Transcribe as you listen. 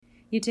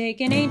You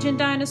take an ancient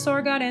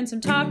dinosaur god and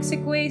some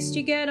toxic waste.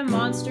 You get a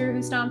monster who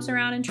stomps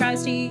around and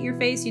tries to eat your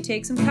face. You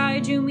take some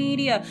kaiju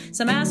media,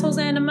 some assholes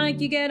and a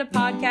mic. You get a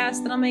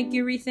podcast that'll make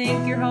you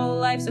rethink your whole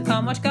life. So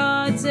come watch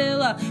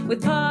Godzilla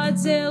with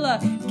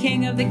Podzilla,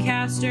 King of the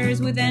Casters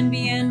with NB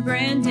and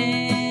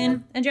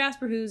Brandon, and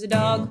Jasper who's a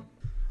dog.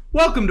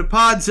 Welcome to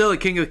Podzilla,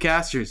 King of the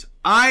Casters.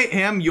 I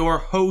am your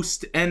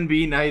host,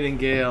 NB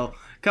Nightingale,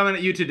 coming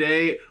at you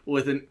today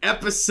with an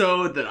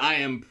episode that I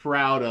am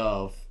proud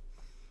of.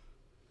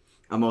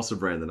 I'm also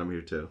Brandon. I'm here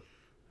too.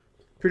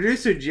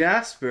 Producer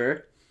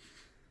Jasper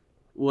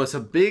was a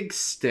big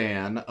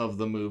stan of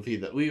the movie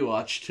that we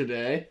watched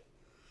today.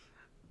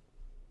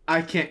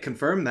 I can't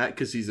confirm that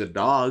because he's a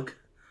dog,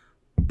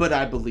 but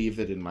I believe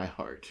it in my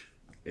heart.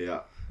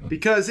 Yeah.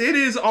 Because it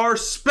is our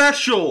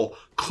special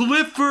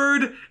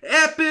Clifford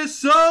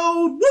episode!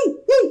 Woo,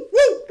 woo,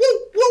 woo, woo,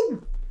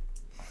 woo!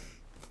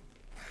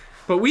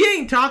 But we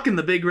ain't talking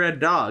the big red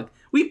dog.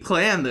 We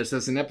planned this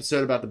as an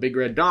episode about the big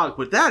red dog,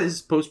 but that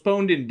is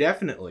postponed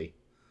indefinitely.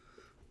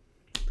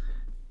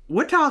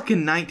 We're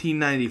talking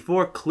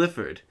 1994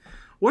 Clifford.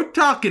 We're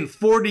talking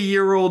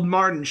 40-year-old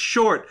Martin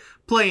Short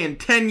playing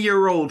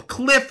 10-year-old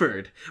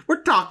Clifford.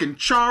 We're talking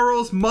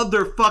Charles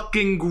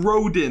motherfucking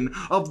Grodin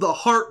of the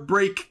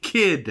Heartbreak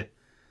Kid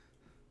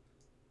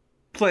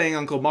playing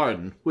Uncle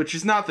Martin, which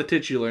is not the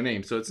titular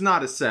name, so it's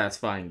not as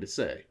satisfying to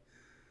say.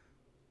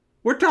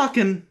 We're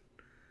talking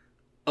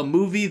a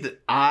movie that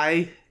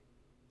I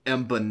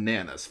am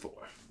bananas for.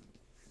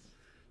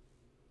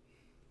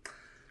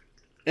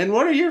 And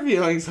what are your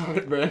feelings on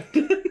it,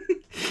 Brandon?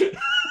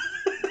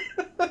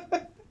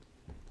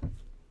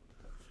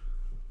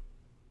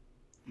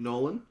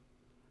 Nolan?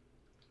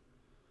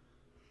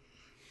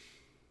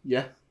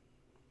 Yeah.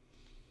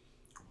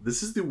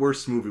 This is the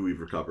worst movie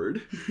we've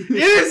recovered. It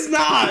is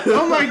not!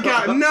 Oh my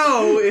god,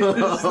 no, it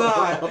is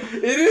not.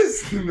 It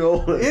is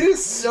Nolan. It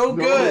is so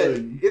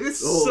good. Nolan. It is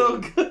so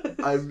good.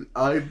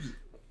 I'm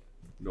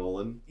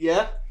Nolan.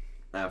 Yeah?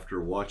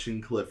 After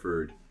watching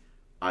Clifford,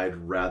 I'd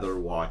rather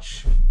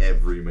watch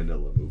every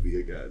Manila movie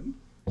again.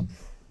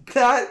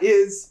 That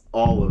is...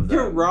 All of them.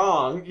 You're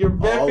wrong. You're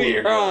very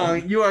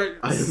wrong. You are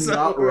I am so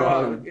not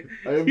wrong.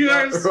 I am You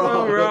not are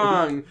so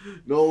wrong.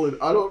 Nolan,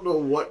 I don't know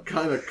what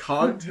kind of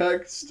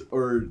context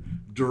or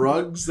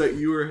drugs that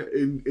you were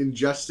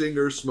ingesting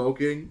or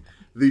smoking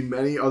the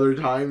many other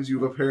times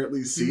you've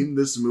apparently seen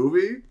this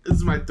movie. This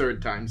is my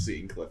third time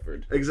seeing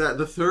Clifford. Exactly.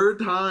 The third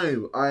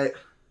time.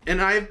 And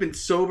I have been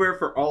sober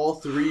for all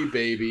three,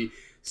 baby.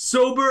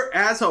 Sober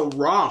as a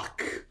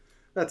rock.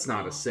 That's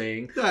not a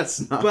saying.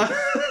 That's not. But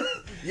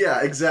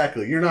yeah,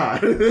 exactly. You're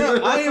not.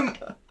 no, I am...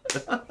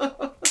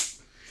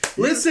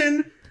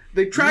 Listen,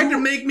 they tried to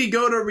make me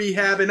go to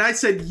rehab, and I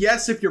said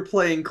yes if you're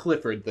playing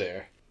Clifford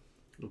there.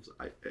 Oops,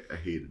 I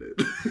hated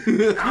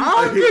it.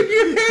 How could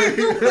you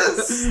hate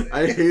this?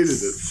 I hated it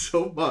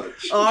so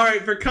much.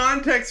 Alright, for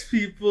context,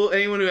 people,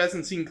 anyone who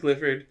hasn't seen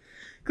Clifford,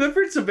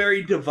 Clifford's a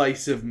very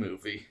divisive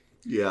movie.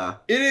 Yeah.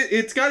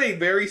 It's got a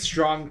very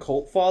strong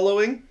cult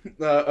following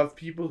of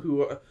people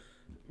who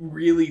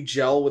really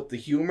gel with the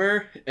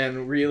humor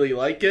and really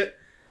like it.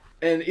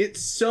 And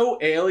it's so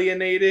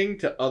alienating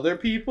to other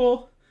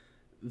people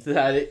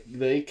that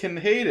they can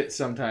hate it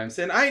sometimes.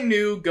 And I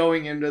knew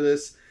going into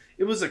this,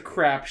 it was a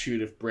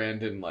crapshoot if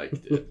Brandon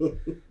liked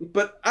it.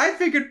 But I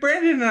figured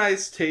Brandon and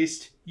I's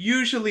taste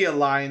usually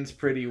aligns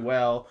pretty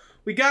well.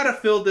 We gotta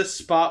fill this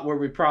spot where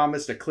we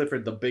promised a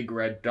Clifford the Big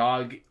Red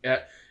Dog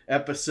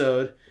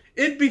episode.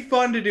 It'd be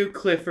fun to do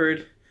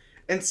Clifford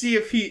and see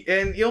if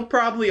you'll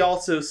probably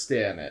also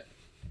stan it.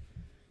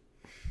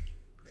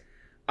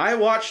 I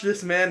watched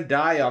this man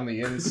die on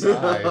the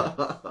inside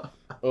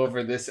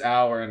over this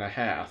hour and a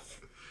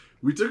half.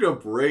 We took a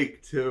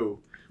break too.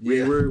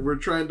 We're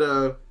trying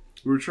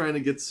to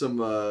get some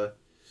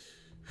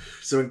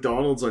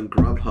McDonald's on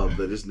Grubhub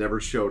that just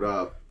never showed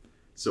up.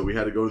 So we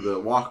had to go to the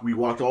walk. We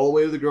walked all the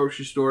way to the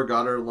grocery store,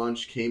 got our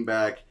lunch, came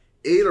back,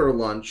 ate our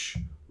lunch,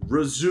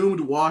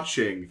 resumed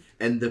watching,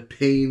 and the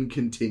pain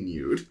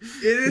continued.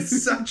 It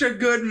is such a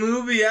good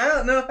movie. I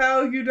don't know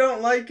how you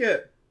don't like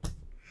it.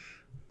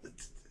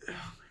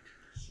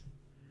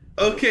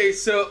 Okay,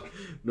 so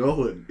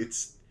Nolan,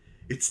 it's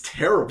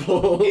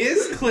terrible.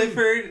 Is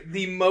Clifford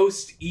the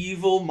most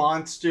evil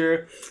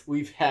monster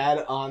we've had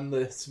on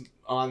this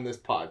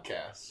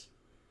podcast?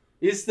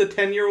 Is the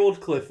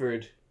 10-year-old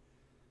Clifford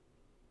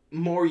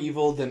more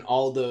evil than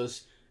all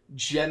those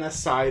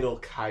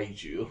genocidal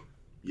kaiju?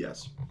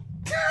 Yes.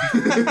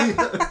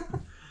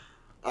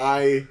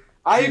 I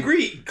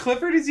agree.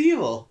 Clifford is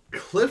evil.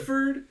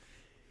 Clifford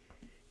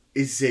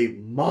is a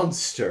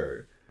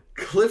monster.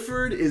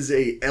 Clifford is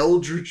a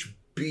eldritch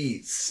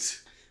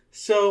beast.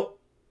 So,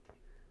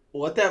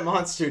 what that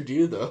monster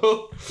do,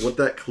 though? What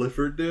that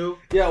Clifford do?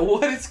 Yeah,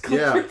 what is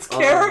Clifford's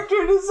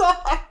character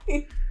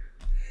design?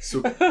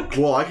 So,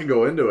 well, I can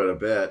go into it a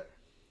bit.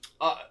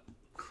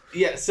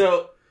 Yeah,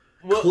 so...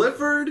 Well,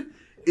 Clifford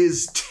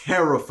is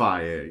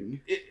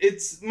terrifying.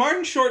 It's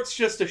Martin Short's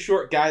just a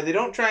short guy. They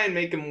don't try and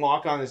make him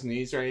walk on his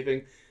knees or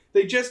anything.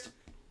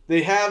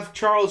 They have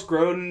Charles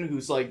Grodin,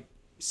 who's like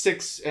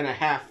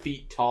 6.5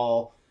 feet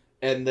tall,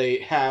 and they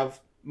have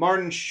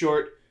Martin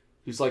Short,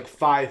 who's like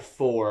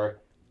 5'4",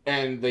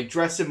 and they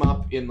dress him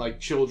up in like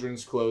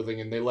children's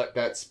clothing, and they let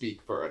that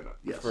speak for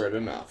it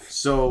enough.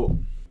 So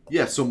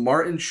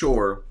Martin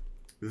Short,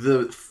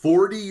 the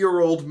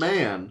 40-year-old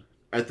man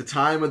at the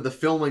time of the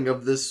filming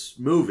of this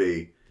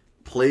movie,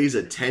 plays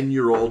a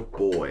 10-year-old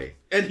boy.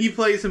 And he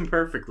plays him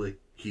perfectly.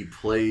 He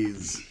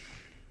plays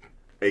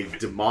a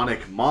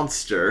demonic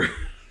monster,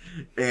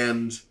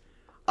 and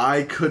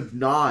I could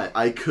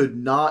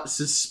not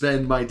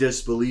suspend my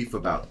disbelief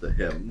about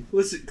him.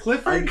 Listen,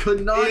 Clifford... I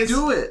could not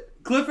do it.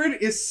 Clifford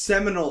is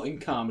seminal in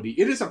comedy.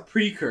 It is a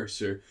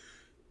precursor.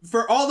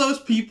 For all those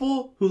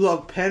people who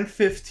love Pen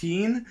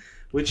 15,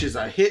 which is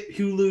a hit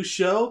Hulu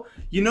show,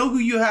 you know who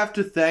you have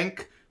to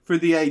thank for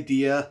the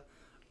idea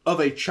of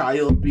a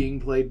child being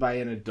played by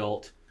an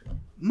adult?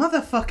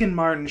 Motherfucking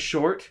Martin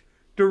Short.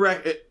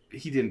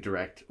 He didn't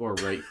direct or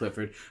write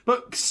Clifford,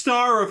 but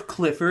star of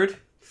Clifford.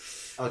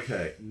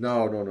 Okay,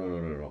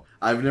 no.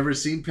 I've never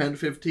seen Pen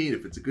 15.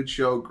 If it's a good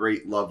show,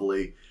 great,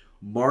 lovely.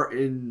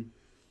 Martin,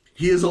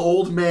 he has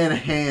old man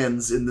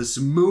hands in this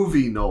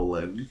movie,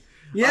 Nolan.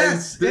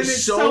 Yes, and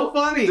it's so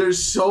funny.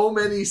 There's so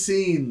many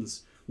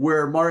scenes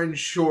where Martin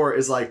Short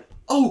is like,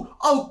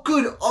 oh,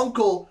 good,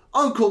 Uncle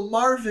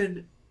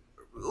Marvin.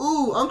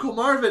 Ooh, Uncle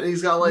Marvin. And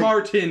he's got like...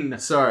 Martin.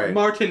 Sorry.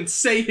 Martin,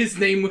 say his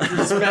name with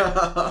respect.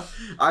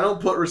 I don't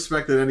put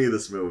respect in any of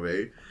this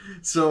movie.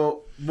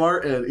 So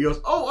Martin, he goes,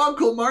 oh,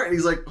 Uncle Martin.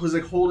 He's like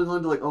holding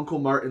on to like Uncle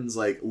Martin's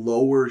like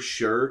lower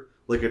shirt,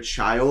 like a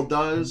child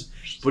does.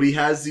 But he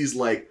has these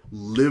like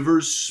liver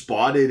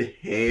spotted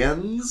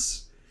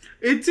hands.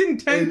 It's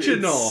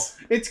intentional.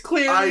 It's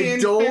clearly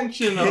intentional. I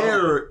don't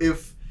care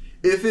if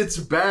it's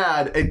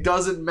bad. It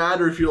doesn't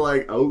matter if you're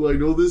like, oh, I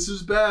know this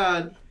is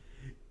bad.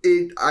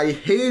 I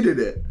hated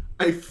it.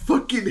 I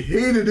fucking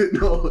hated it,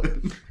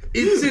 Nolan.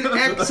 It's an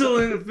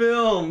excellent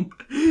film.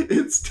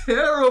 It's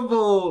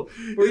terrible.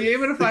 Were you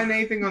able to find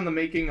anything on the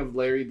making of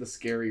Larry the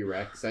Scary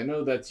Rex? I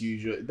know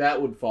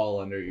that would fall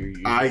under your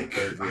usual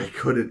I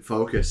couldn't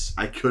focus.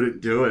 I couldn't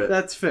do it.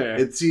 That's fair.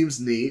 It seems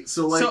neat.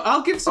 So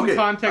I'll give some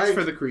context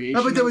for the creation.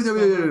 Wait.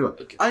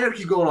 Okay. I gotta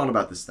keep going on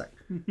about this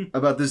thing.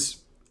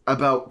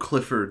 about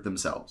Clifford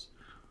themselves.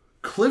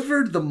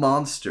 Clifford the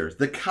monster,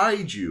 the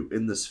kaiju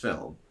in this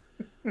film.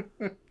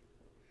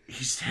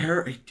 He's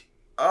terrible.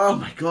 Oh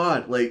my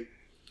god, like,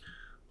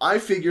 I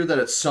figured that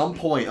at some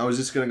point I was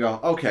just gonna go,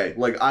 okay,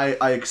 like, I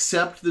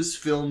accept this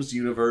film's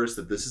universe,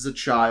 that this is a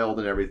child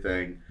and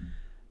everything,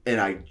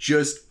 and I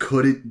just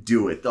couldn't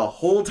do it. The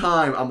whole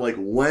time, I'm like,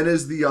 when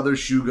is the other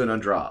shoe gonna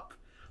drop?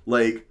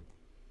 Like,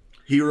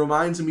 he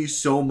reminds me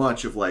so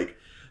much of, like,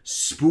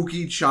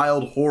 spooky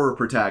child horror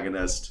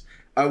protagonist.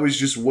 I was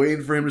just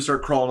waiting for him to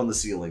start crawling on the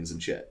ceilings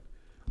and shit.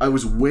 I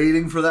was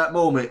waiting for that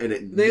moment, and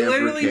it They never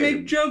literally came.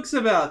 make jokes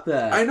about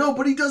that. I know,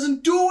 but he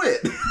doesn't do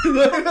it.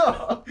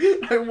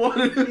 I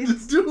wanted him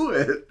to do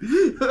it.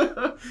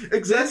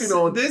 Exactly.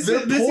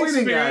 They're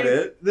pointing at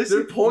it.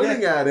 They're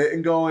pointing at it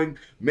and going,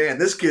 "Man,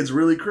 this kid's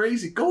really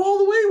crazy. Go all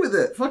the way with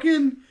it.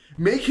 Fucking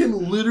make him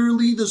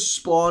literally the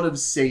spawn of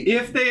Satan."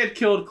 If they had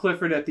killed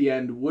Clifford at the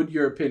end, would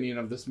your opinion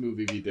of this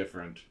movie be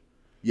different?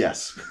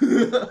 Yes.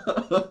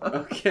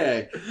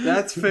 Okay,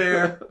 that's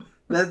fair.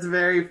 That's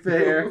very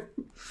fair.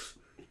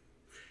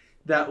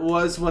 That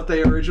was what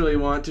they originally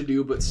wanted to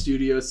do, but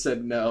studios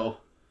said no.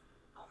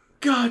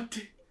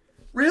 God,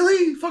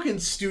 really? Fucking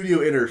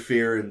studio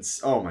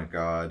interference. Oh my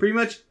god. Pretty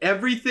much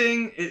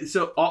everything.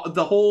 So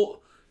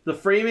the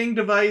framing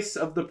device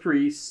of the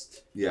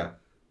priest. Yeah.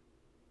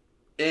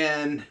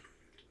 And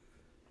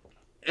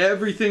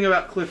everything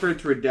about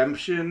Clifford's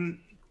redemption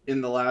in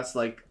the last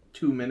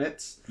 2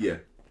 minutes. Yeah.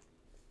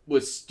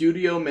 Was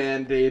studio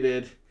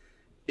mandated.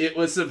 It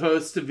was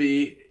supposed to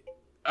be.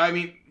 I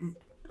mean.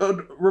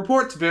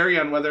 Reports vary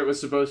on whether it was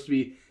supposed to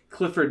be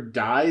Clifford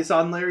dies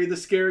on Larry the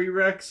Scary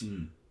Rex,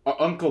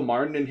 or Uncle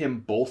Martin and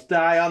him both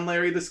die on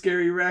Larry the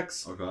Scary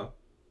Rex. Okay.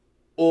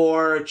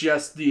 Or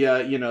just the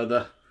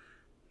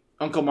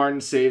Uncle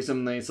Martin saves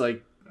him and he's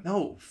like,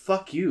 no,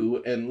 fuck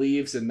you, and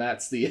leaves, and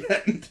that's the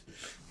end.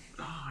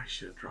 Oh, I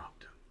should have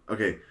dropped him.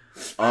 Okay.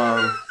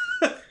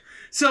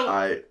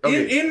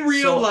 In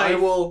real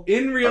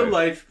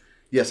life.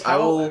 Yes, I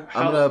will.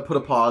 I'm gonna put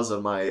a pause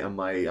on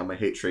my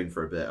hate train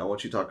for a bit. I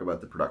want you to talk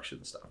about the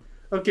production stuff.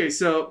 Okay,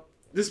 so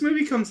this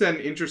movie comes at an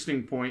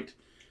interesting point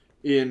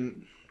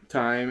in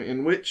time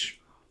in which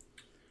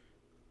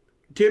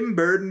Tim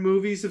Burton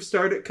movies have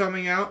started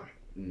coming out,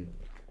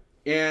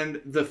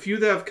 and the few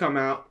that have come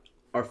out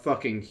are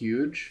fucking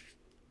huge.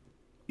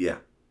 Yeah,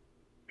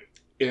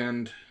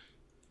 and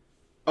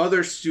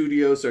other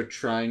studios are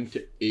trying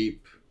to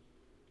ape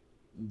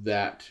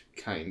that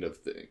kind of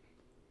thing.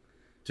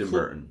 Tim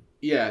Burton.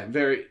 Yeah,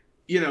 very,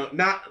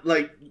 not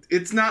like,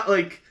 it's not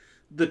like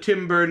the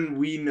Tim Burton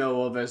we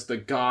know of as the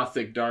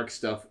gothic dark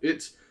stuff.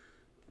 It's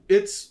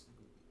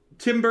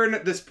Tim Burton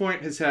at this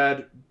point has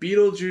had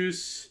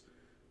Beetlejuice,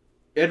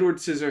 Edward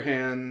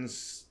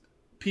Scissorhands,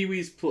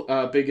 Pee-wee's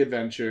Big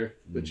Adventure,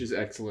 which is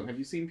excellent. Have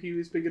you seen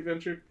Pee-wee's Big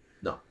Adventure?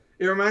 No.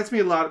 It reminds me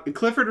a lot.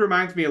 Clifford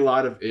reminds me a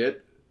lot of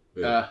It.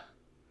 Yeah.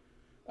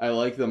 I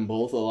like them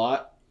both a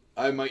lot.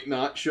 I might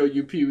not show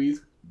you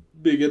Pee-wee's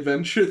Big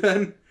Adventure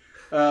then,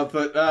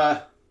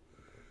 but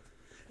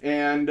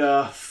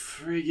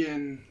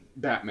friggin'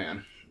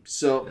 Batman.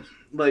 So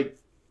like,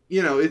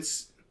 you know,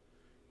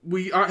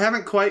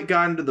 haven't quite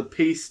gotten to the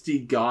pasty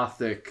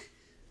gothic.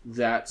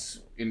 That's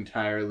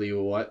entirely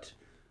what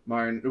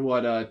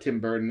Tim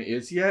Burton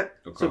is yet.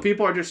 Okay. So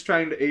people are just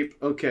trying to ape.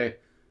 Okay,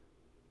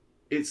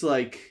 it's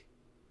like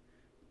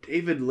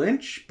David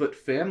Lynch, but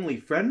family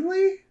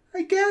friendly,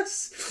 I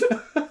guess.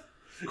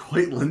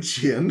 Quite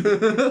Lynchian.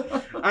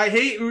 I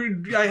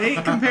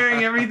hate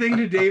comparing everything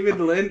to David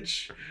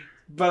Lynch,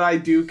 but I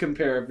do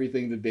compare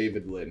everything to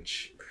David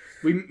Lynch.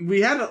 We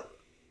had a.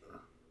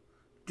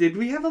 Did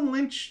we have a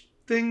Lynch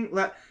thing?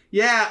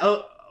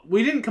 Yeah,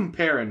 we didn't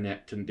compare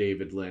Annette to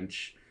David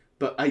Lynch,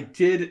 but I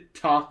did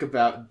talk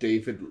about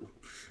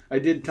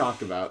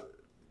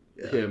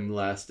him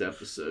last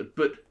episode.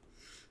 But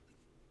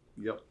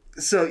yep.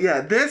 So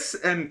yeah, this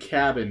and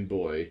Cabin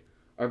Boy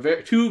are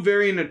two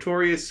very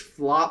notorious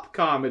flop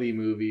comedy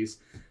movies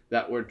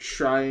that were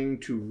trying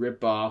to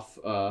rip off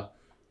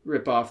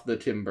the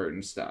Tim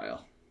Burton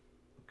style.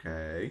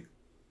 Okay.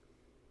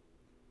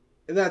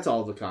 And that's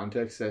all the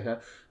context I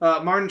have.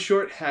 Martin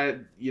Short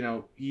had,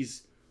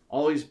 he's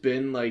always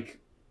been like...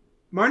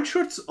 Martin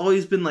Short's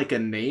always been like a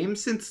name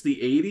since the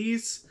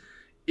 80s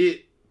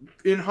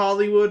in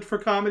Hollywood for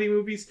comedy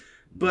movies,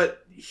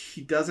 but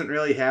he doesn't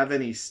really have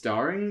any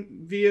starring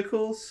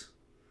vehicles.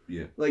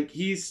 Yeah. Like,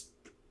 he's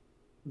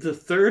the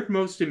third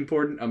most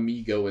important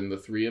amigo in the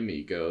Three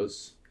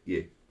Amigos.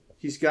 Yeah.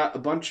 He's got a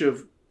bunch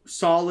of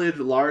solid,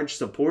 large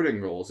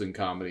supporting roles in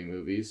comedy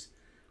movies,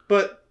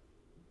 but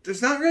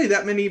there's not really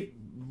that many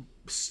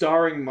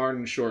starring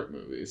Martin Short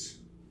movies.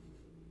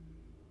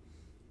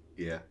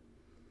 Yeah.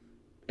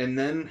 And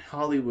then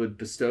Hollywood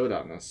bestowed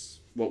on us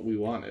what we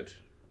wanted.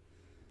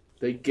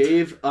 They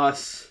gave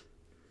us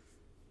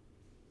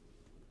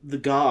the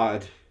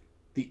god,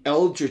 the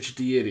eldritch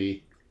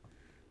deity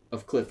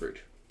of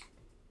Clifford.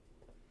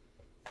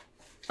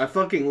 I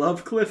fucking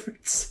love Clifford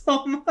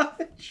so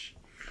much.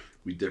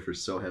 We differ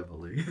so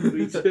heavily.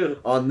 We do.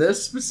 On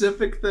this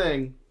specific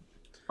thing.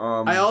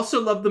 I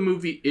also love the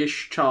movie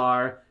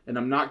Ishtar, and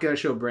I'm not going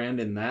to show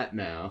Brandon that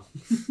now.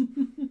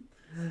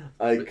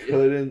 I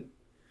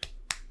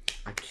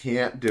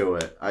can't do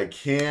it. I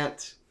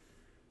can't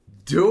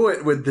do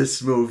it with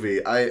this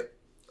movie.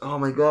 Oh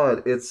my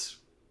god, it's...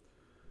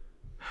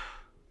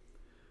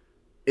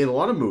 In a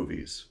lot of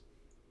movies,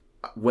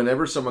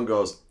 whenever someone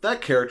goes,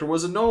 that character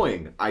was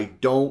annoying, I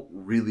don't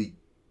really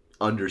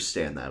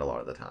understand that a lot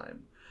of the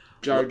time.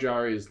 Jar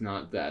Jar is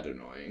not that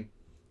annoying.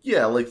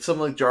 Yeah, like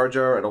something like Jar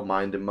Jar, I don't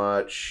mind him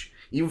much.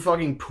 Even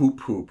fucking Poop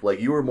Poop, like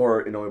you were more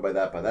annoyed by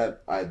that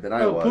than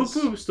I was.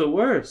 Poop Poop's the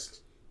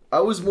worst. I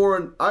was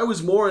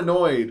more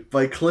annoyed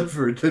by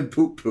Clifford than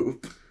Poop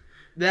Poop.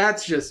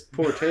 That's just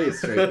poor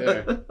taste right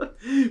there.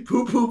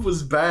 Poop Poop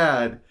was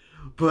bad,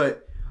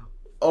 but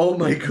oh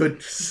my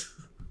goodness,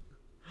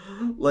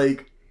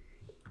 like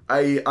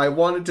I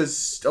wanted to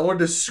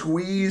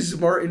squeeze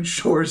Martin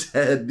Shore's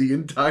head the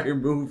entire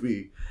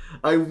movie.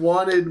 I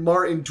wanted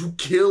Martin to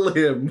kill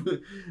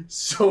him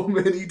so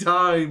many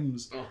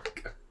times. Oh,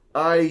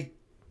 God.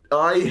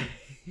 I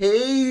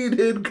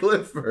hated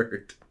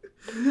Clifford.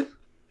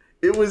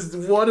 It was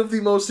one of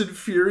the most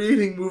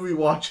infuriating movie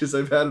watches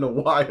I've had in a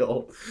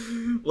while.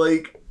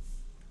 Like,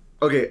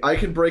 okay, I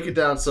can break it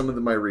down some of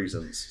my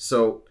reasons.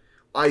 So,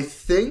 I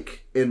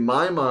think, in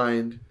my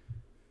mind,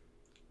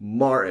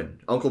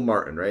 Uncle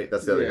Martin, right?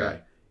 That's the other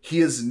guy.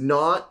 He is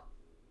not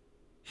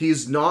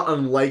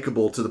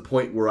unlikable to the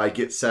point where I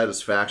get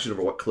satisfaction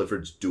over what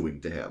Clifford's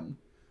doing to him.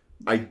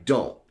 I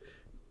don't.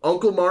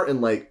 Uncle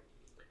Martin, like,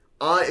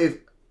 if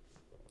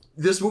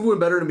this movie would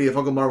be better to me if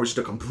Uncle Martin was just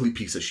a complete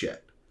piece of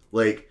shit.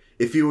 Like,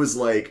 if he was,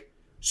 like,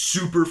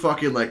 super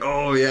fucking, like,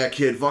 oh, yeah,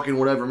 kid, fucking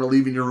whatever, I'm gonna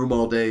leave in your room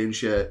all day and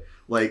shit.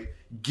 Like,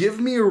 give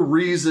me a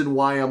reason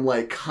why I'm,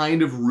 like,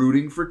 kind of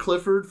rooting for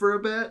Clifford for a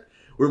bit.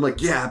 Where I'm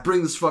like, yeah,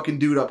 bring this fucking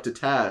dude up to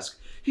task.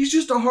 He's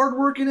just a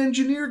hardworking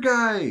engineer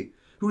guy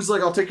who's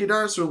like, I'll take you to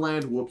dinosaur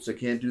land. Whoops, I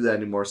can't do that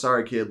anymore.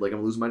 Sorry, kid. Like, I'm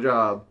gonna lose my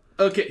job.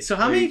 Okay, so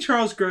how many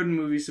Charles Grodin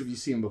movies have you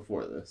seen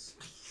before this?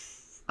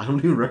 I don't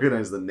even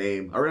recognize the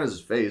name. I recognize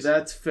his face.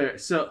 That's fair.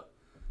 So,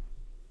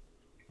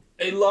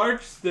 a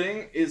large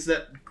thing is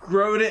that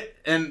Grodin,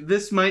 and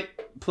this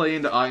might play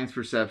into audience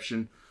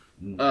perception,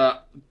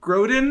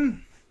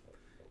 Grodin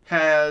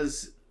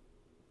has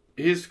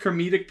his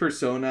comedic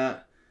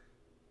persona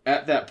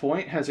at that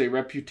point has a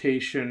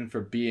reputation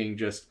for being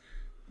just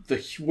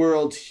the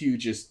world's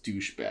hugest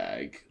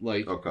douchebag.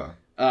 Like, okay.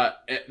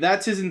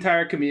 That's his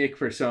entire comedic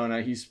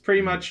persona. He's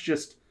pretty much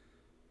just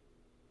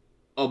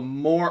a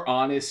more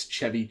honest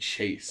Chevy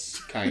Chase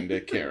kind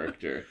of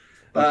character.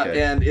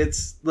 Okay. And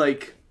it's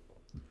like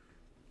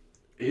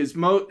his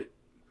probably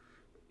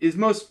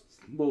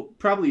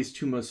his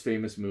two most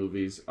famous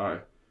movies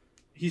are,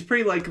 he's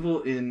pretty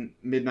likable in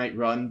Midnight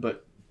Run,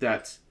 but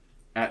that's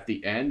at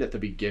the end. At the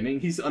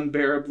beginning, he's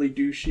unbearably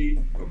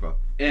douchey. Okay.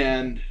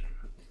 And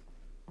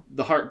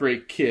The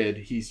Heartbreak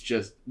Kid,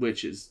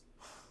 which is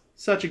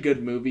such a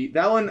good movie.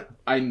 That one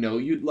I know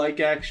you'd like,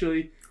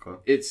 actually. Okay.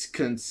 It's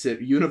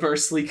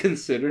universally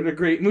considered a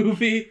great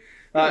movie.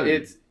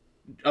 It's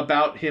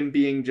about him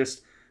being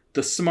just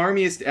the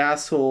smarmiest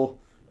asshole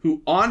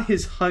who, on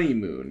his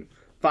honeymoon,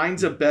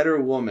 finds a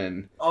better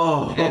woman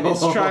and is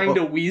trying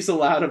to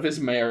weasel out of his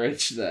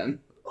marriage then.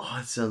 Oh,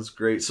 that sounds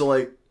great. So,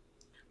 like,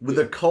 with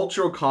the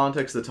cultural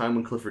context of the time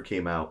when Clifford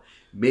came out,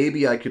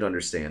 maybe I could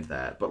understand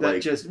that. But,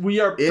 like, we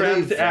are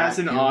prepped as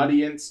an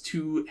audience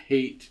to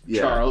hate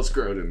Charles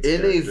Grodin's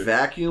in character. a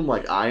vacuum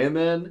like I am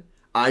in,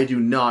 I do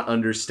not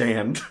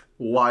understand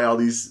why all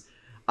these...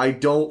 I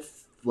don't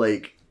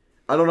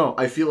know.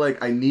 I feel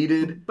like I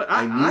needed... But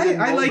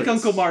I like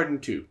Uncle Martin,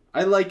 too.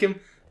 I like him.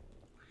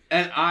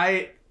 And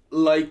I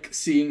like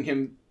seeing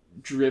him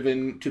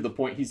driven to the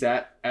point he's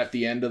at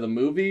the end of the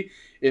movie,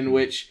 in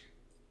which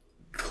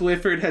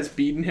Clifford has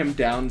beaten him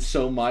down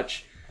so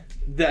much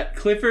that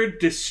Clifford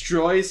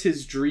destroys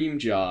his dream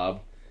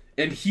job,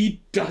 and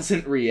he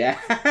doesn't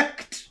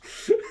react.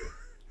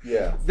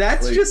 Yeah.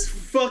 That's just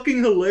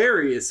fucking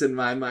hilarious in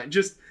my mind.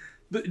 Just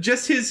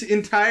his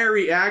entire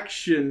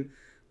reaction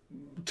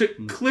to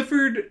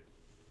Clifford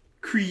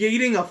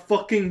creating a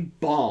fucking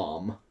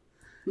bomb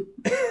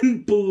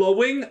and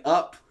blowing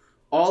up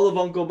all of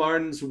Uncle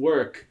Martin's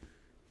work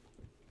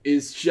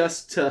is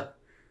just to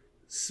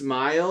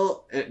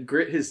smile and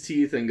grit his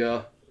teeth and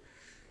go,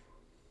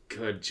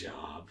 "Good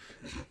job.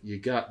 You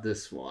got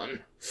this one."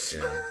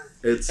 Yeah.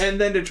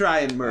 And then to try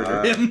and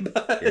murder him.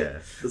 Yeah.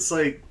 It's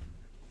like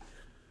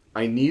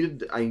I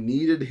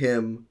needed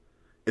him,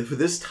 and for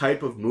this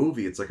type of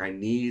movie, it's like I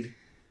need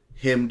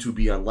him to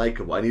be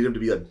unlikable. I need him to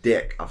be a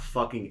dick, a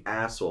fucking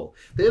asshole.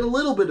 They had a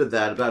little bit of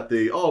that about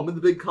I'm in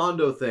the big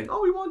condo thing.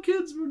 Oh, we want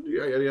kids.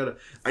 Yada, yada.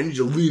 I need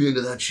you to lean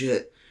into that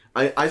shit.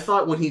 I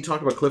thought when he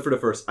talked about Clifford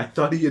at first, I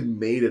thought he had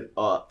made it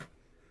up.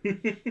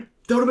 That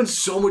would have been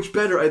so much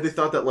better. They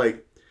thought that,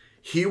 like,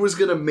 he was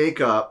going to make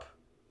up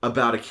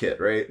about a kid,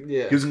 right?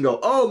 Yeah. He was going to go,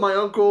 oh, my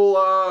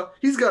uncle,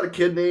 he's got a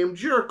kid named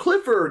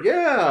Clifford,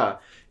 yeah.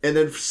 And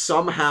then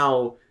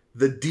somehow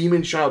the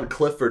demon child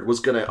Clifford was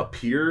going to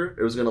appear.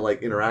 It was going to,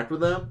 like, interact with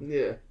them.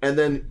 Yeah. And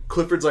then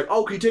Clifford's like,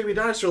 oh, can you take me to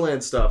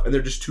Dinosaurland stuff? And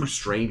they're just two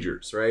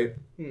strangers, right?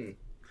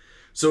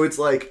 So it's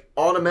like,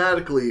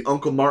 automatically,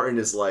 Uncle Martin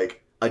is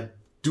like a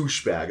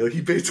douchebag. Like, he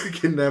basically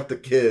kidnapped the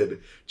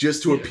kid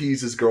just to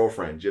appease his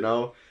girlfriend, you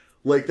know?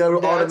 Like, that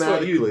would automatically...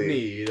 That's what you'd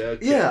need.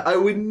 Okay. Yeah, I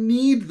would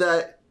need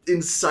that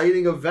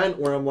inciting event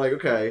where I'm like,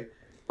 okay,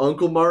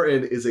 Uncle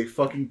Martin is a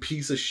fucking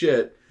piece of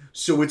shit,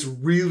 so it's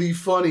really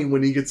funny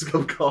when he gets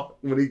caught,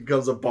 when he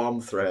becomes a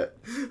bomb threat.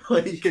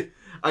 Like,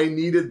 I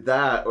needed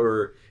that,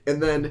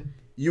 and then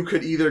you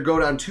could either go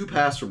down two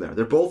paths from there.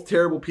 They're both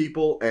terrible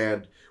people,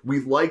 and we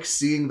like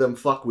seeing them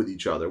fuck with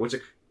each other, which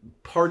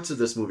parts of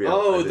this movie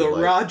I the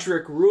like.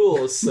 Roderick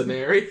Rules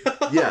scenario.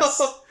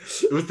 Yes.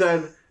 But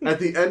then, at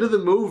the end of the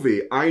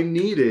movie, I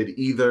needed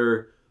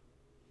either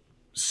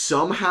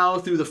somehow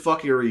through the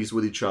fuckeries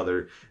with each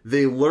other,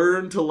 they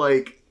learn to,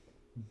 like,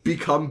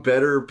 become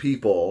better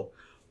people,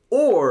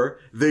 or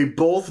they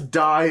both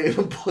die in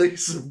a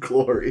place of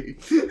glory.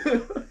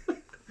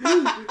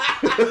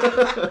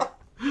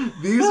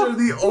 These are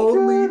the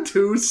only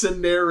two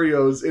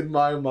scenarios in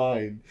my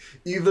mind.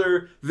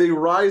 Either they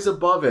rise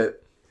above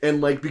it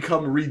and, like,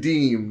 become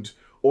redeemed,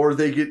 or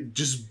they get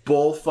just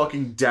both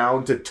fucking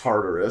down to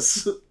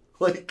Tartarus.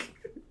 Like,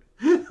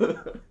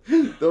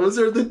 those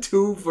are the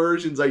two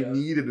versions I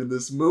needed in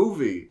this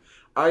movie.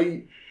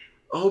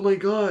 Oh my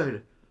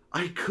god.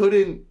 I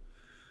couldn't...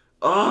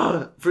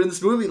 for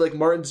this movie, like,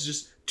 Martin's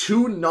just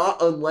too not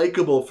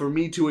unlikable for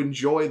me to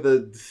enjoy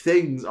the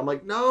things. I'm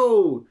like,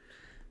 no.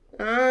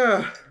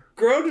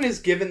 Grodin has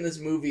given this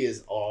movie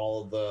his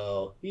all,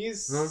 though.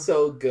 He's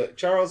so good.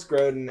 Charles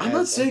Grodin. I'm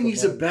not saying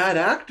he's a bad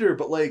actor,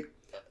 but, like,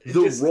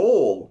 the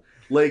role,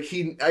 like,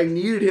 I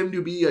needed him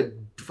to be a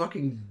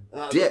fucking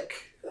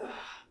dick.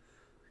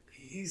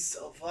 He's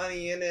so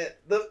funny in it.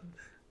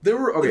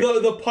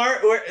 The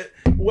part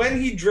when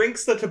he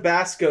drinks the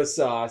Tabasco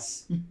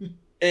sauce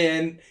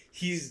and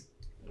he's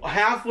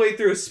halfway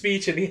through a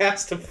speech and he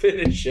has to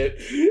finish it,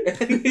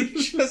 and he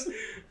just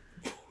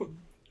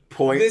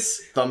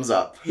points, thumbs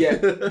up. Yeah,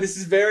 this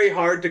is very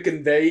hard to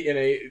convey in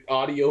a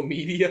audio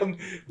medium,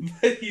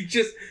 but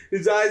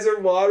his eyes are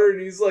watered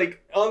and he's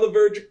like on the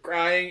verge of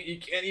crying. He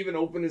can't even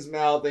open his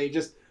mouth, and he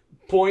just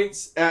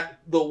points at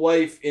the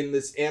wife in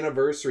this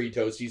anniversary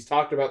toast. He's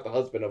talked about the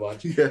husband a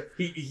bunch. Yeah.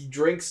 He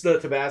drinks the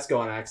Tabasco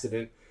on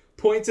accident,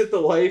 points at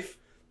the wife,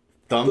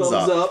 thumbs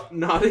up,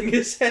 nodding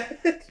his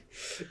head.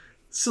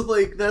 So,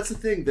 like, that's the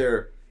thing.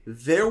 There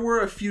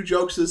were a few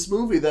jokes in this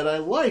movie that I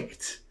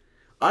liked.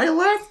 I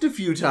laughed a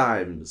few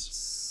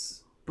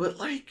times. But,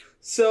 like...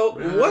 So,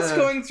 what's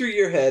going through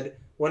your head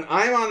when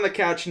I'm on the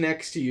couch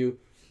next to you,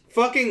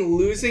 fucking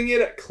losing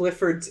it at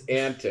Clifford's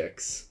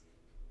antics?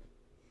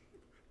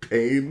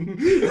 Pain.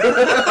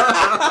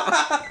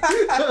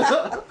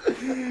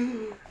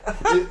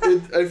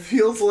 It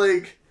feels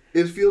like,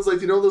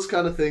 you know, those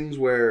kind of things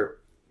where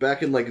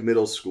back in, like,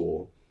 middle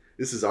school,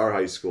 this is our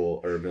high school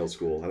or middle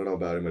school. I don't know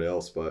about anybody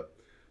else, but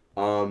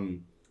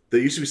there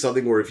used to be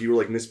something where if you were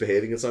like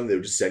misbehaving in something, they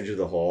would just send you to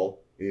the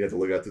hall and you'd have to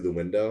look out through the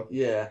window.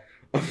 Yeah.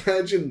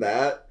 Imagine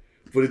that,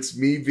 but it's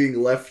me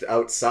being left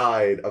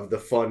outside of the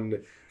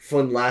fun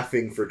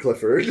laughing for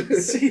Clifford.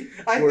 See,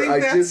 I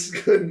just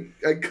couldn't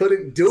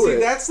do it. See,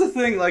 that's the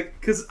thing,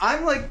 like, because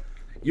I'm like,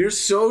 you're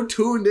so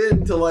tuned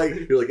in to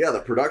you're like, yeah,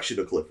 the production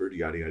of Clifford,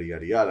 yada yada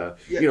yada yada.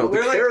 Yeah, you know, the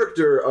like,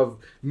 character of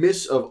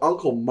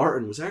Uncle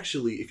Martin was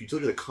actually, if you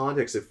look at the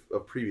context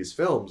of previous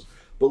films,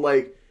 but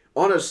like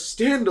on a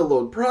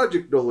standalone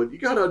project, Nolan, you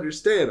gotta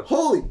understand.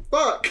 Holy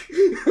fuck!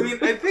 I mean,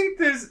 I think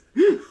there's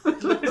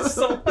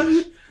so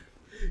much.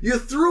 You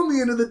threw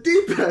me into the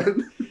deep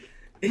end.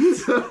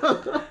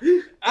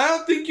 I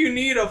don't think you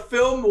need a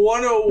film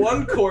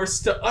 101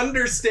 course to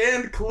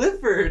understand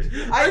Clifford.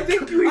 I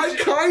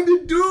kind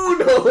of do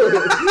know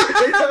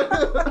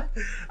it.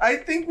 I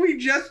think we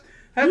just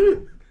have,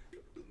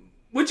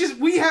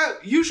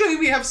 usually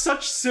we have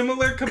such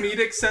similar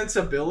comedic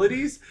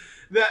sensibilities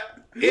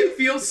that it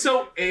feels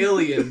so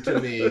alien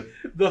to me.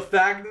 The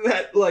fact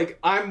that like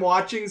I'm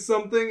watching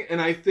something and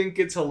I think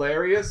it's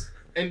hilarious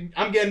and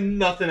I'm getting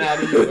nothing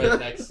out of you right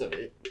next to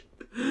me.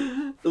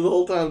 The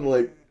whole time,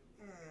 like,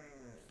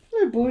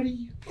 hey,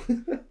 buddy.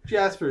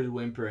 Jasper's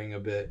whimpering a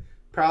bit,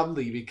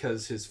 probably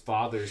because his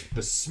father's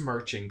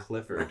besmirching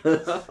Clifford.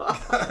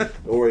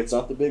 Don't worry, it's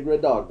not the big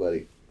red dog,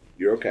 buddy.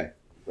 You're okay.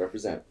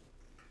 Represent.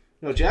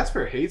 No,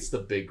 Jasper hates the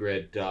big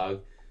red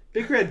dog.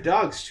 Big red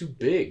dog's too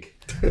big.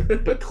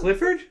 But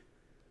Clifford's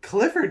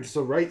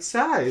the right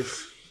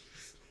size.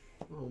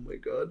 Oh my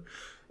god.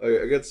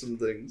 I got some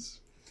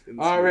things.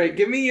 All right,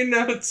 give me your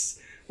notes.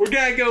 We're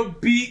gonna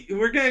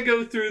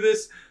go through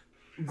this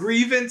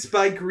grievance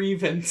by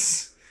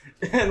grievance,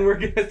 and we're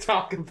gonna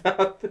talk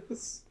about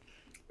this.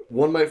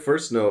 One of my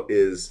first note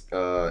is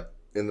I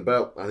think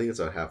it's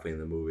about halfway in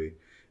the movie,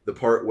 the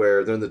part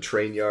where they're in the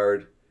train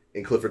yard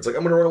and Clifford's like,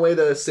 I'm gonna run away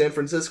to San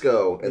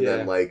Francisco, and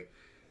then like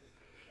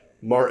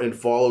Martin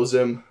follows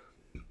him,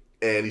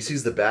 and he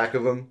sees the back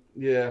of him.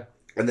 Yeah.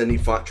 And then he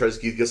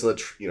gets on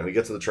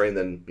the train.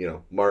 Then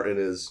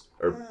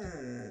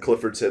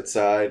Clifford's hit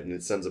side, and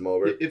it sends him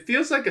over. It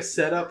feels like a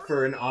setup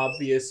for an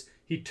obvious.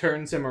 He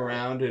turns him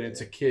around, and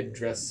it's a kid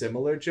dressed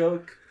similar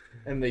joke,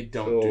 and they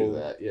don't do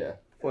that. Yeah.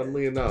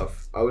 Funnily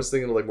enough, I was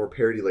thinking of like more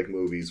parody like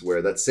movies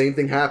where that same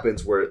thing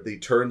happens, where he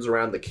turns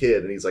around the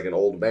kid, and he's like an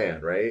old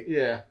man, right?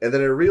 Yeah. And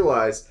then I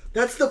realized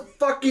that's the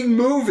fucking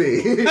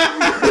movie.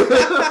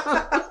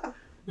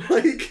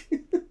 Like,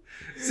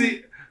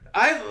 see.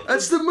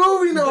 That's the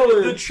movie,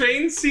 Nolan! The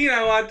train scene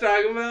I want to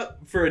talk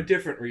about for a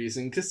different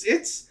reason.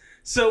 Because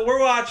so we're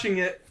watching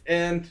it,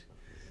 and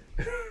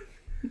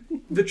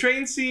the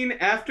train scene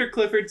after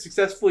Clifford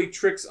successfully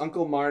tricks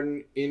Uncle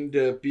Martin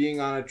into being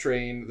on a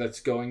train that's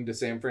going to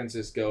San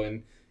Francisco,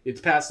 and it's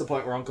past the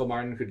point where Uncle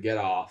Martin could get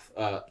off.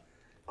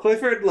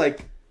 Clifford,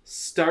 like,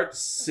 starts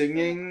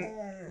singing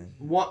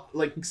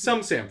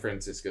some San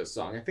Francisco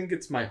song. I think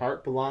it's My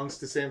Heart Belongs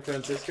to San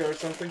Francisco or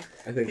something.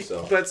 I think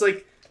so. But it's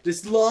like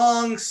this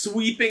long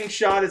sweeping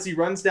shot as he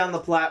runs down the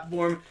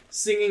platform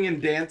singing and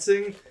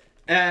dancing,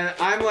 and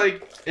I'm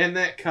like, and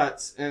that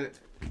cuts, and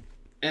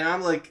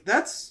I'm like,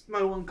 that's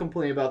my one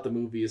complaint about the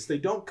movie is they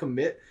don't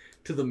commit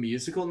to the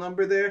musical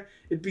number there.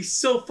 It'd be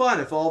so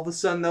fun if all of a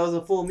sudden that was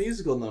a full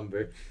musical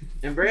number.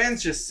 And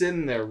Brand's just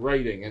sitting there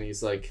writing, and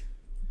he's like,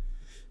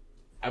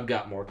 I've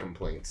got more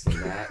complaints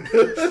than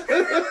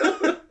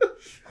that.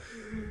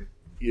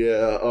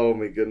 Yeah, oh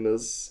my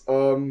goodness.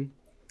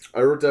 I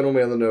wrote down on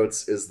my other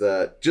notes is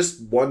that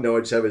just one note I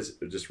just have is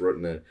just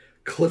written it.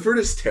 Clifford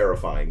is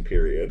terrifying,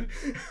 period.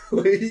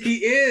 Like,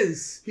 he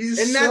is.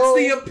 That's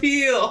the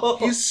appeal.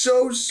 He's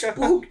so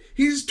spooky.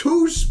 He's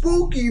too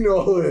spooky,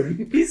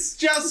 Nolan. He's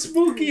just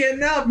spooky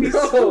enough. He's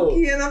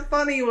spooky in a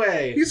funny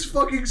way. He's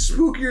fucking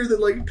spookier than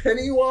like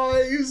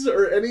Pennywise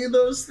or any of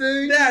those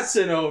things. That's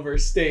an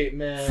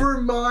overstatement. For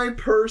my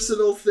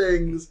personal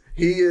things,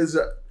 he is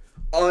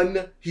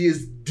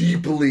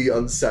deeply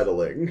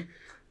unsettling.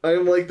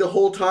 I'm like, the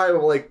whole time,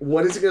 I'm like,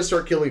 when is he gonna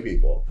start killing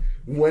people?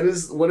 When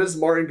is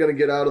Martin gonna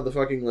get out of the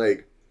fucking,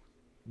 like,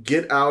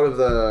 get out of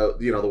the,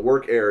 the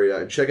work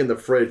area and check in the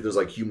fridge? There's,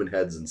 like, human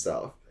heads and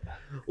stuff.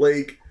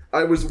 Like,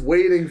 I was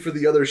waiting for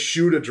the other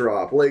shoe to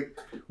drop. Like,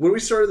 when we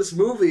started this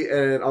movie,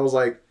 and I was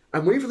like,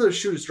 I'm waiting for the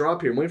shoe to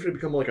drop here. I'm waiting for it to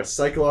become, like, a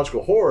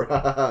psychological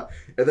horror.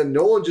 And then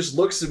Nolan just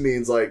looks at me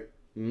and's like,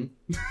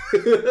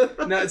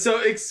 No,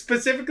 so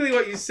specifically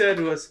what you said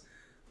was,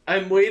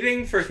 I'm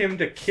waiting for him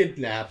to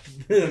kidnap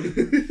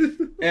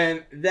them.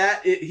 And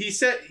he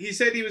said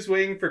he was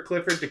waiting for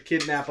Clifford to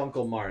kidnap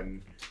Uncle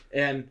Martin.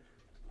 And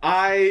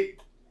I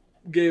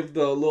gave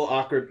the little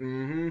awkward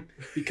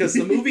because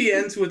the movie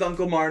ends with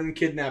Uncle Martin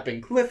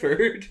kidnapping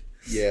Clifford.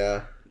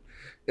 Yeah.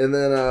 And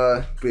then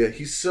but yeah,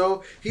 he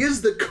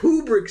has the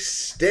Kubrick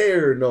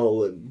stare,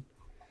 Nolan.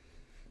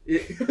 He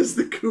has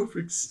the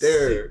Kubrick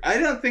stare. I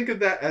don't think of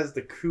that as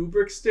the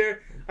Kubrick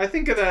stare. I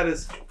think of that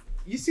as,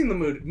 you've seen the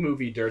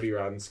movie Dirty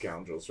Rotten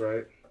Scoundrels,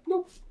 right?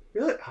 Nope.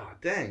 Really? Oh,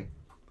 dang.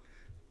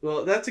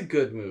 Well, that's a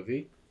good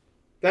movie.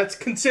 That's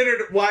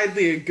considered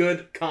widely a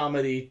good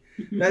comedy.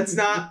 That's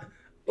not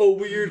a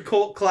weird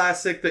cult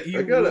classic that you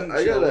I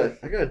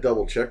gotta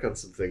double check on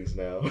some things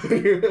now.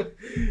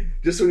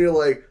 Just when you're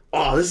like,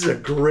 oh, this is a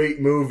great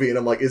movie, and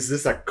I'm like, is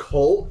this a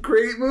cult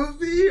great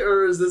movie,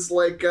 or is this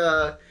like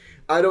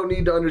I don't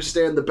need to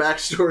understand the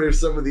backstory of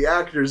some of the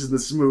actors in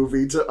this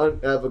movie to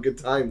have a good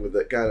time with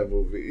it kind of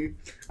movie?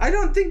 I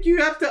don't think you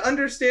have to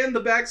understand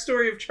the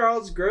backstory of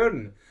Charles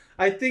Grodin.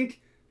 I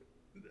think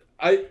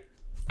I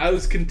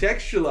was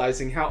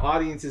contextualizing how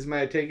audiences might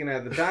have taken it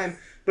at the time,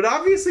 but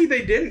obviously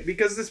they didn't,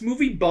 because this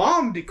movie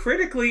bombed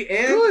critically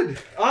and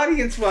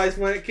audience-wise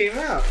when it came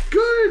out.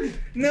 Good!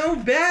 No,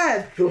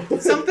 bad.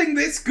 Something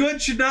this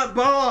good should not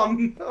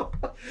bomb.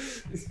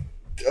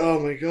 Oh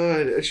my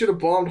god, it should have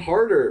bombed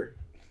harder.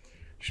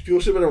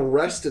 People should have been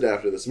arrested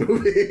after this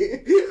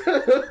movie.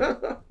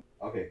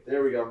 Okay,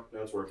 there we go.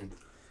 Now it's working.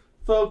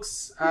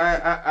 Folks,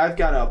 I've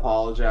got to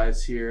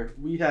apologize here.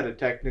 We had a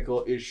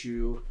technical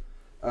issue.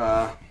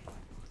 Our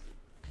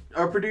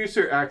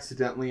producer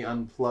accidentally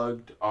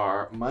unplugged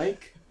our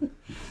mic,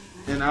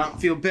 and I don't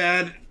feel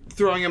bad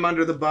throwing him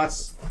under the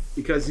bus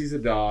because he's a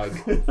dog.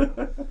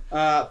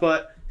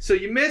 But so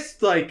you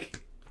missed like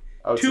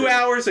 2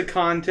 hours of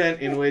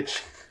content in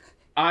which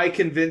I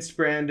convinced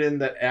Brandon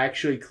that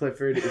actually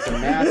Clifford is a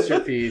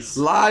masterpiece.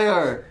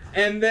 Liar!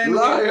 And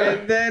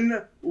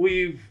then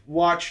we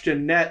watched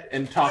Annette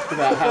and talked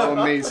about how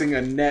amazing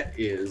Annette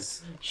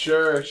is.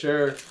 Sure.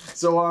 So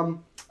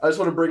I just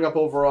want to bring up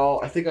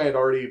overall, I think I had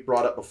already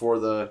brought up before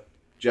the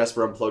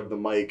Jasper unplugged the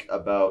mic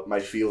about my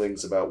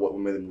feelings about what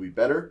would make the movie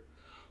better.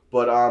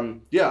 But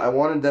yeah, I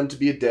wanted them to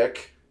be a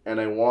dick, and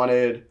I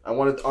wanted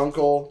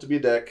Uncle to be a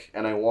dick,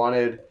 and I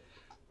wanted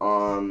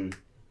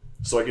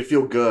so I could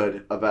feel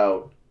good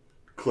about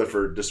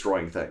Clifford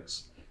destroying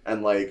things.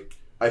 And like,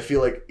 I feel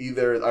like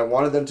either I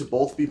wanted them to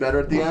both be better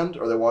at the end,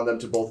 or they wanted them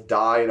to both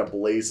die in a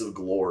blaze of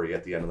glory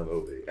at the end of the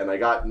movie. And I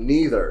got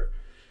neither.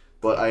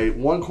 But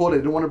one quote I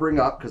didn't want to bring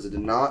up, because I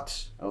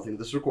don't think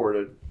this is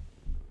recorded,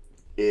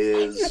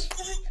 is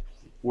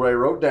where I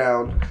wrote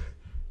down,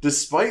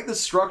 despite the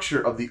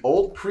structure of the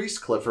old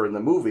priest Clifford in the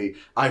movie,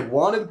 I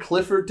wanted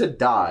Clifford to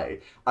die.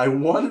 I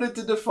wanted it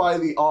to defy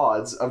the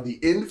odds of the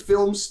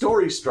in-film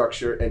story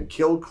structure and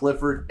kill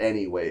Clifford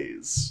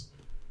anyways.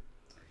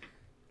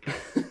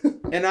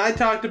 And I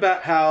talked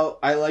about how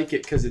I like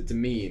it because it's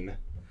mean.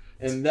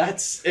 And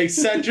that's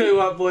essentially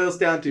what it boils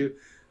down to.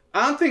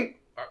 I don't think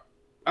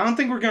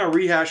we're going to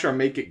rehash our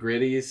Make It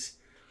Gritties.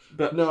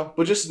 But no,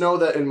 but just know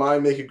that in my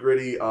Make It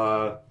Gritty,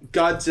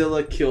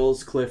 Godzilla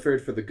kills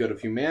Clifford for the good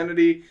of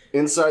humanity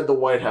inside the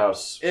White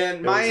House.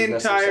 And my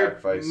entire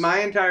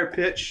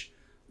pitch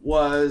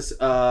was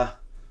that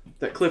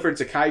Clifford's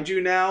a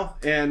kaiju now,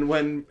 and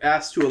when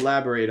asked to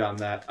elaborate on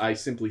that, I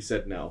simply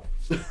said no.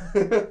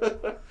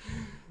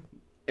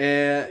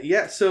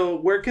 Yeah, so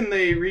where can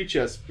they reach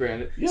us,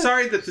 Brandon? Yeah.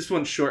 Sorry that this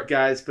one's short,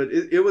 guys, but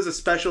it was a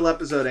special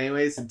episode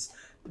anyways. It's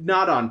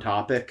not on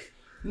topic.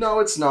 No,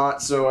 it's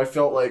not. So I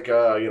felt like,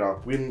 we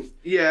probably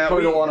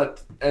don't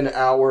want an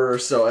hour or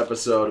so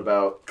episode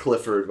about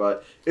Clifford,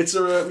 but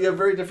we have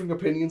very different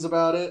opinions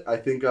about it. I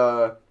think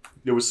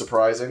it was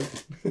surprising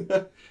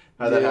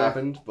how that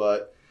happened,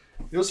 but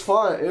it was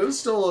fun. It was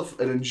still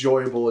an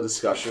enjoyable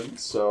discussion.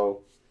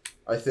 So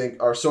I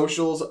think our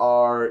socials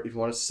are, if you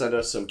want to send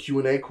us some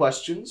Q&A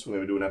questions, we're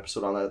going to do an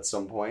episode on that at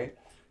some point.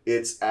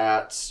 It's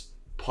at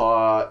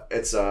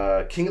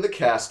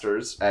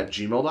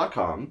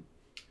kingofthecasters@gmail.com.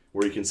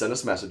 where you can send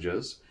us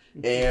messages.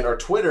 And our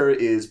Twitter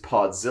is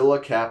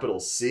Podzilla, capital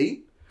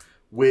C,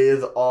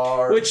 with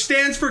our... Which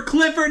stands for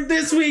Clifford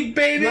this week,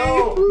 baby!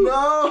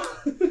 No!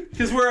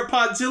 Because we're a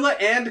Podzilla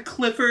and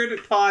Clifford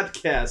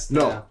podcast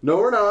now. No,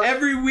 we're not.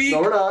 Every week,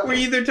 we're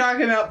either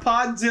talking about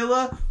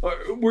Podzilla,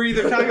 or we're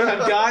either talking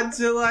about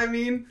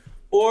Godzilla,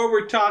 or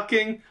we're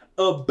talking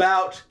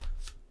about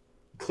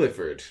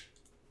Clifford.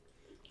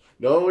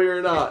 No,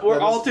 we're not. We're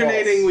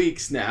alternating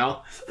weeks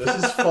now.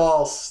 This is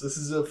false. This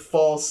is a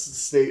false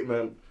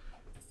statement.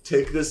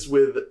 Take this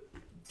with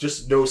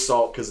just no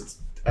salt, because it's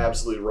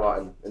absolutely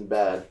rotten and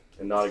bad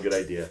and not a good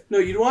idea. No,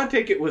 you'd want to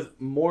take it with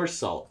more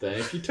salt then.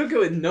 If you took it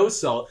with no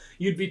salt,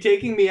 you'd be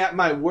taking me at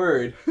my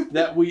word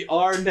that we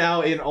are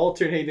now in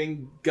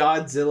alternating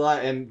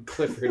Godzilla and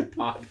Clifford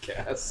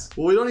podcasts.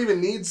 Well, we don't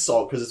even need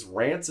salt because it's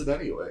rancid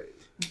anyway.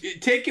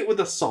 Take it with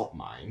a salt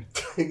mine.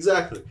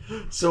 Exactly.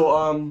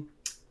 So,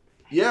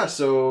 yeah,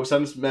 so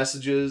send us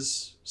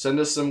messages. Send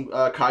us some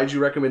kaiju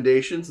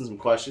recommendations and some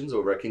questions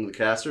over at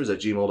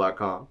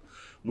kingofthecasters@gmail.com.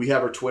 We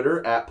have our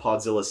Twitter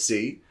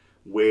 @PodzillaC,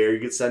 where you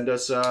can send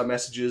us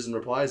messages and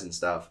replies and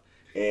stuff.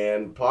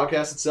 And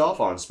podcast itself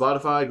on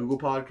Spotify, Google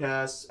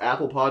Podcasts,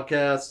 Apple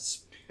Podcasts,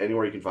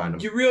 anywhere you can find them.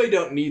 You really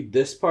don't need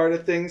this part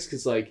of things,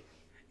 because,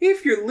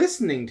 if you're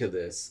listening to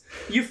this,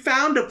 you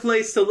found a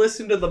place to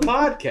listen to the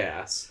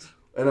podcast.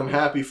 And I'm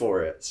happy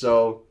for it.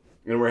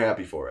 And we're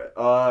happy for it.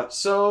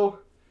 So...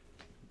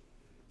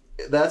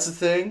 that's the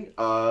thing.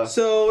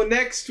 So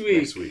next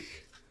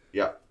week.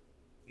 Yeah.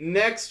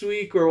 Next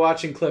week we're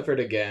watching Clifford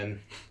again.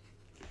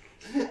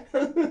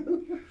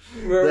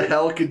 The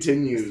hell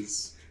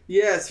continues.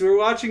 Yes, we're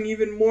watching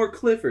even more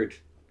Clifford.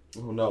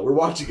 Oh no, we're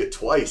watching it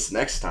twice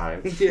next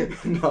time. Yeah.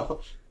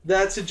 No.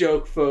 That's a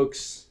joke,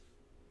 folks.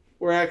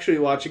 We're actually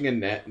watching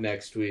Annette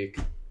next week.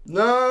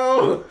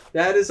 No!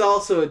 That is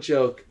also a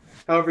joke.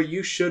 However,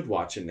 you should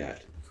watch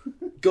Annette.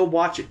 Go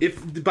watch it.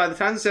 If by the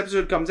time this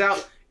episode comes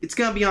out, it's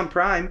gonna be on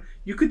Prime.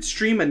 You could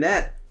stream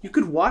Annette. You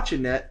could watch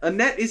Annette.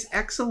 Annette is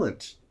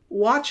excellent.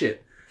 Watch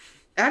it.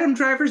 Adam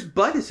Driver's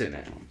butt is in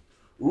it.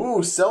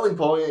 Ooh, selling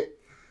point.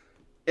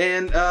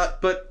 And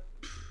but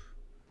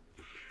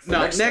For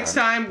no, next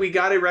time we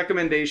got a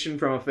recommendation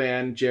from a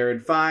fan,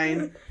 Jared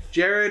Fine.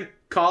 Jared,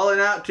 calling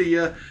out to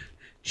you.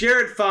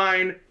 Jared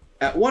Fine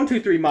at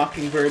 123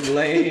 Mockingbird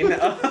Lane.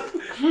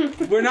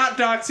 We're not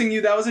doxing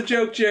you. That was a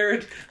joke,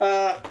 Jared.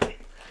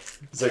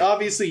 He's like,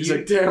 Obviously, he's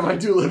like, damn, I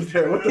do live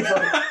there. What the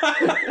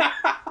fuck?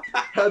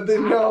 How'd they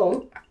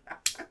know?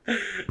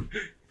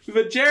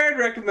 But Jared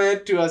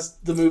recommended to us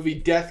the movie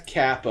Death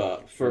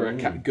Kappa for a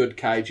good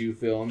kaiju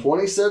film.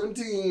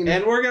 2017.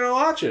 And we're going to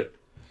watch it.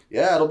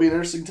 Yeah, it'll be an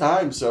interesting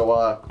time.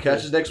 So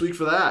catch us next week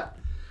for that.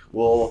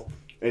 We'll,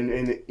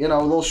 and you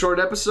know, a little short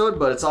episode,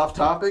 but it's off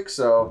topic.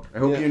 So I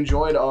hope you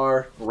enjoyed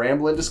our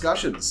rambling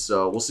discussions.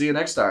 So we'll see you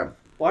next time.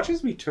 Watch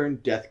as we turn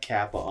Death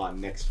Kappa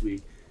on next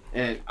week.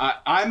 And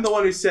I'm the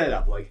one who set it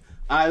up. Like,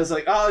 I was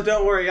like, oh,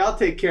 don't worry, I'll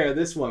take care of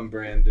this one,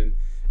 Brandon.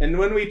 And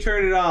when we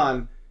turn it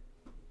on,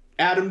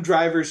 Adam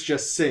Driver's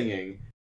just singing.